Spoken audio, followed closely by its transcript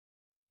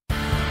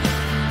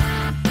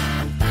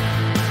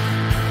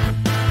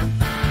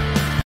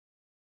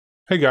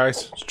Hey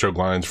guys, it's Joe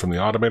Glines from the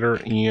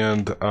Automator,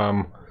 and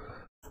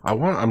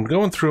I'm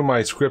going through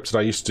my scripts that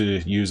I used to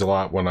use a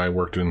lot when I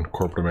worked in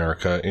corporate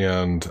America,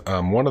 and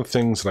one of the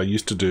things that I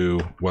used to do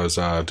was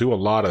do a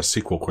lot of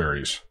SQL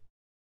queries.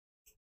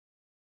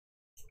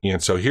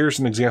 And so here's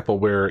an example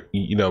where,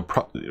 you know,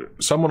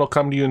 someone will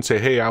come to you and say,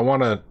 hey,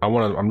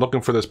 I'm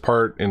looking for this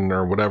part in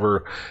or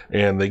whatever,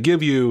 and they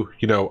give you,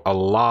 you know, a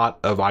lot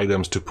of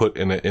items to put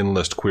in an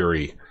inlist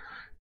query.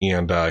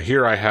 And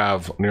here I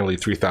have nearly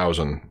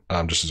 3,000,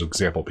 just as an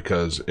example,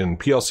 because in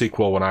PL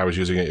SQL, when I was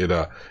using it,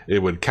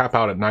 it would cap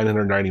out at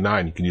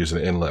 999. You can use an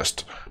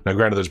inlist. Now,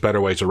 granted, there's better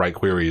ways to write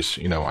queries.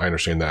 You know, I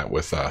understand that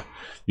with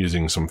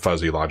using some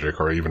fuzzy logic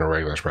or even a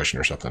regular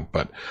expression or something.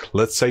 But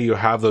let's say you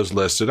have those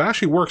lists. It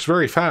actually works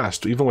very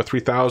fast, even with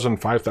 3,000,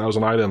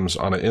 5,000 items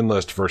on an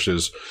inlist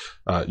versus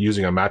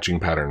using a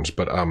matching patterns.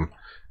 But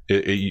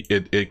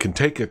it can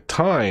take a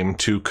time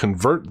to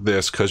convert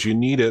this because you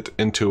need it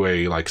into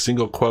a like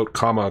single quote,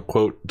 comma,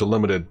 quote,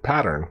 delimited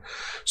pattern.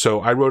 So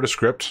I wrote a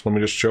script. Let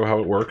me just show how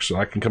it works.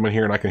 I can come in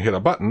here and I can hit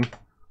a button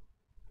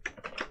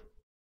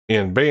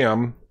and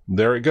bam,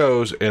 there it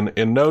goes. And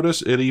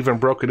notice it even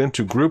broke it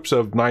into groups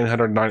of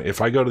 909. If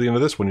I go to the end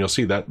of this one, you'll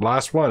see that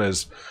last one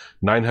is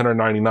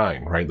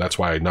 999, right? That's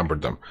why I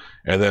numbered them.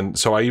 And then,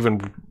 so I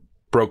even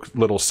broke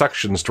little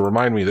sections to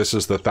remind me this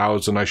is the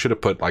 1,000. I should have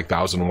put like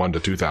 1,001 to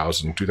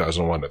 2,000,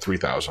 2001 to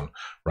 3,000,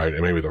 right?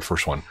 And maybe the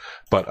first one.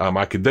 But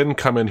I could then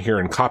come in here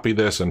and copy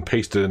this and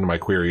paste it into my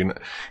query. And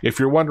if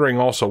you're wondering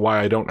also why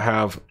I don't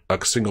have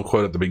a single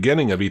quote at the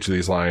beginning of each of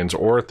these lines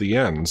or at the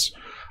ends,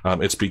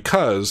 it's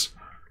because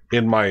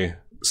in my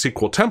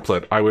SQL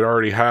template, I would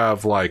already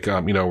have like,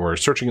 you know, we're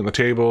searching in the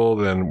table,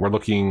 then we're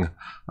looking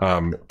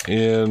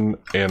in,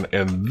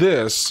 and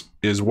this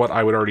is what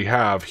I would already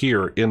have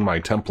here in my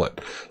template.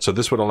 So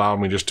this would allow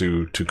me just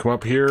to come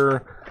up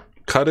here,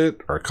 cut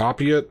it or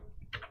copy it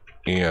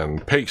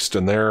and paste,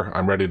 and there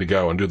I'm ready to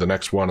go and do the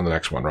next one and the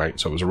next one, right?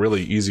 So it was a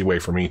really easy way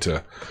for me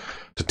to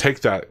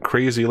take that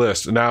crazy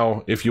list.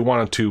 Now, if you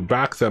wanted to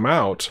back them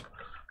out,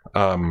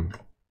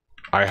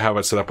 I have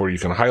it set up where you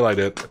can highlight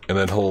it and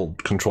then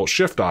hold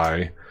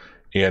Control-Shift-I,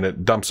 and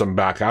it dumps them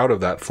back out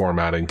of that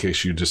format in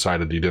case you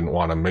decided you didn't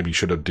want them. Maybe you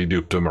should have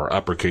deduped them or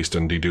uppercased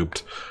and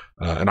deduped.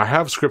 And I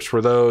have scripts for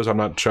those. I'm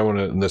not showing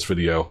it in this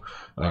video.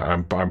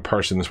 I'm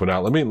parsing this one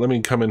out. Let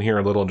me come in here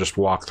a little and just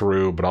walk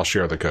through, but I'll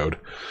share the code.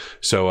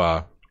 So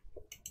I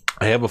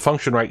have a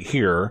function right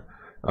here.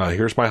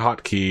 Here's my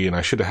hotkey, and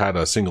I should have had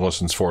a single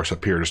instance force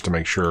up here just to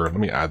make sure. Let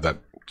me add that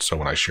so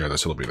when I share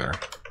this, it'll be there.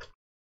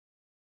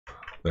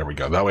 There we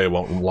go. That way it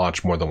won't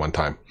launch more than one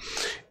time.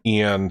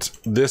 And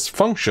this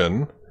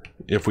function,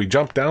 if we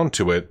jump down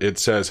to it, it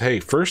says, hey,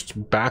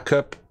 first back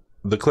up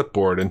the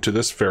clipboard into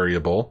this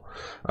variable,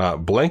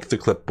 blank the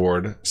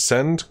clipboard,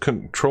 send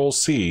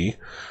Control-C,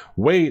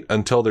 wait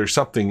until there's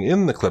something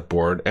in the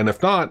clipboard, and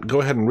if not, go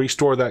ahead and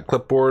restore that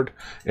clipboard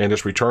and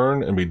just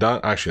return and be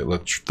done. Actually,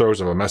 it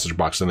throws up a message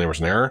box and there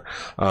was an error.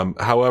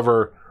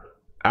 However,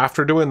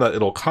 after doing that,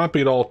 it'll copy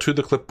it all to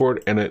the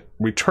clipboard and it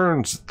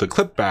returns the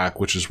clip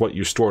back, which is what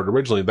you stored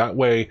originally. That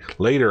way,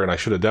 later, and I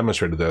should have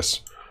demonstrated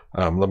this,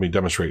 let me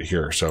demonstrate it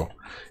here. So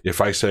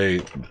if I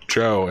say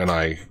Joe and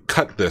I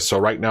cut this, so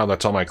right now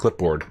that's on my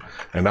clipboard,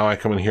 and now I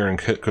come in here and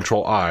hit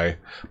Control-I,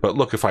 but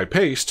look, if I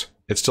paste,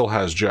 it still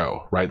has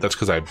Joe, right? That's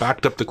because I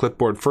backed up the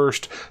clipboard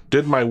first,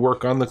 did my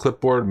work on the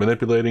clipboard,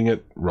 manipulating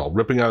it, well,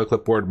 ripping out the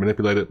clipboard,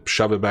 manipulate it,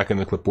 shove it back in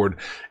the clipboard,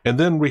 and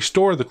then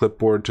restore the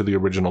clipboard to the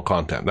original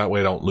content. That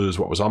way I don't lose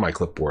what was on my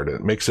clipboard.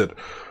 It makes it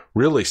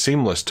really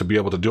seamless to be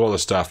able to do all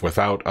this stuff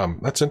without,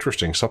 that's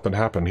interesting, something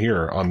happened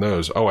here on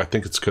those. Oh, I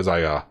think it's because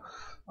I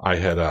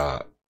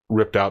had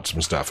ripped out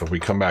some stuff. If we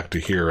come back to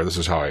here, this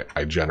is how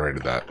I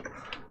generated that.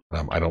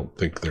 I don't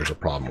think there's a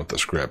problem with the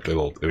script.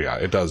 Yeah,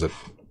 it does it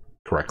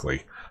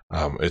correctly.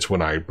 It's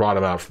when I brought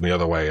them out from the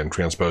other way and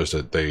transposed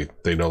it,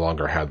 they no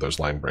longer had those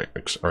line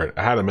breaks. All right,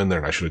 I had them in there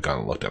and I should have gone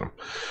and looked at them.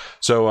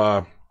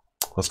 So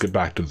let's get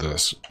back to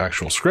this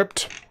actual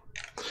script.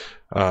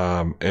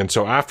 And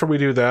so after we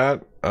do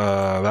that,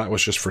 that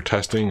was just for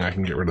testing. I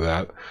can get rid of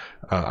that.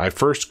 I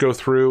first go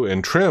through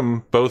and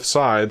trim both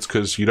sides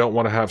because you don't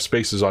want to have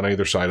spaces on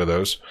either side of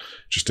those,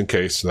 just in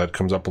case. So that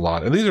comes up a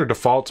lot. And these are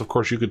defaults. Of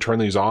course, you could turn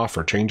these off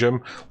or change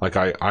them. Like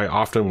I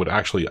often would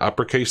actually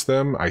uppercase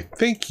them. I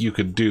think you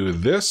could do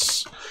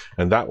this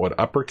and that would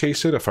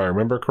uppercase it if I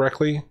remember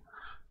correctly.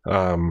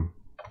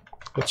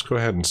 Let's go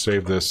ahead and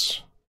save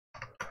this.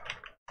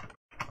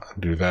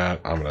 Do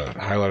that. I'm going to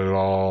highlight it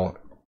all.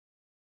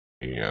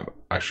 And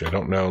actually, I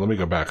don't know. Let me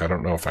go back. I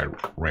don't know if I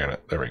ran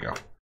it. There we go.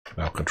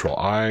 Now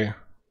Control-I.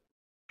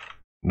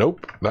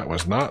 Nope, that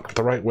was not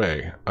the right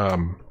way.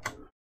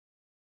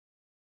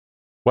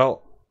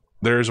 Well,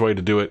 there's a way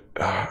to do it.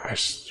 Yeah,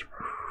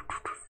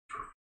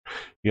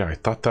 I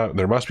thought that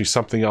there must be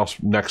something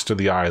else next to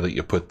the I that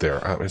you put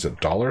there. Is it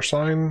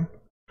 $?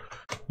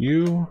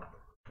 U?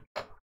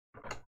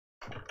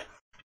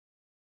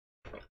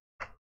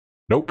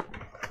 Nope.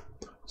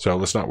 So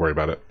let's not worry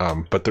about it.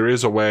 But there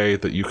is a way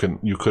that you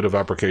could have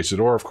uppercased it,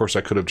 or of course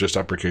I could have just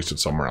uppercased it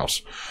somewhere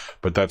else.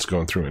 But that's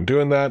going through and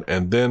doing that.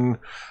 And then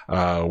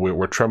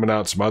we're trimming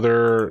out some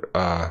other,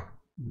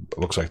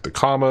 looks like the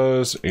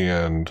commas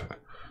and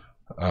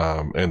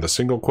the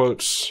single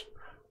quotes,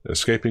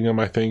 escaping them,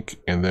 I think.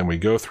 And then we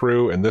go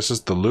through, and this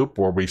is the loop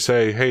where we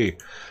say, hey,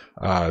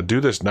 do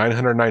this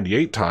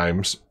 998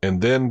 times, and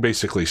then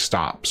basically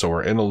stop. So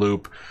we're in a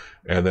loop,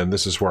 and then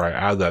this is where I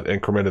add that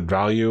incremented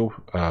value.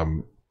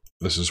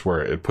 This is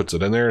where it puts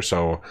it in there.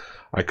 So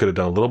I could have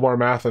done a little more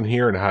math in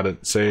here and had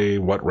it say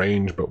what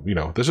range, but you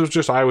know, this was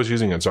just, I was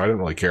using it, so I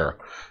didn't really care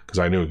because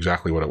I knew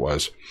exactly what it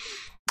was.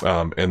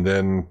 And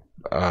then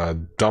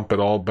dump it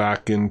all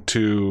back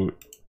into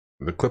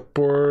the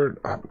clipboard.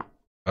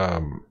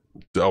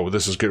 Oh,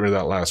 this is getting rid of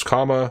that last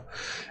comma,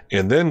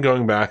 and then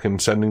going back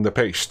and sending the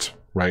paste,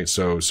 right?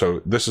 So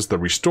this is the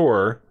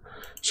restore.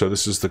 So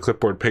this is the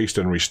clipboard paste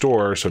and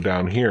restore. So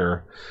down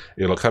here,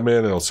 it'll come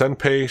in, it'll send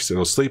paste,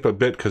 it'll sleep a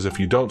bit, because if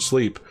you don't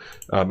sleep,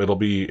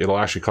 it'll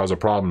actually cause a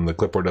problem. The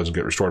clipboard doesn't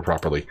get restored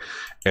properly.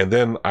 And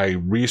then I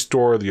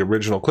restore the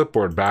original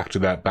clipboard back to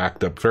that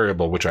backed up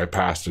variable, which I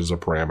passed as a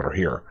parameter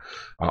here.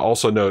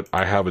 Also note,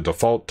 I have a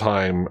default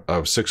time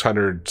of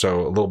 600,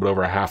 so a little bit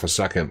over a half a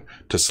second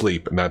to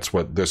sleep, and that's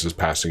what this is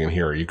passing in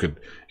here. You could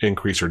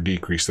increase or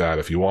decrease that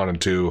if you wanted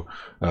to.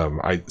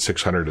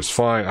 600 is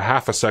fine. A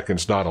half a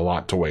second's not a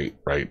lot to wait,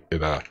 right?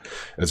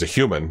 As a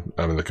human,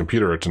 in the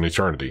computer, it's an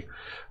eternity.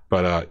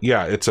 But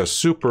yeah, it's a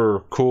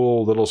super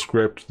cool little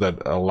script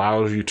that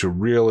allows you to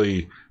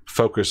really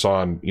focus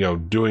on, you know,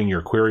 doing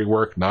your query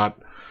work,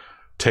 not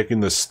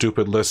taking this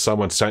stupid list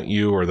someone sent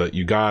you or that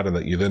you got and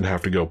that you then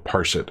have to go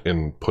parse it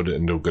and put it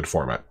into a good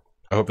format.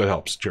 I hope that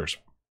helps. Cheers.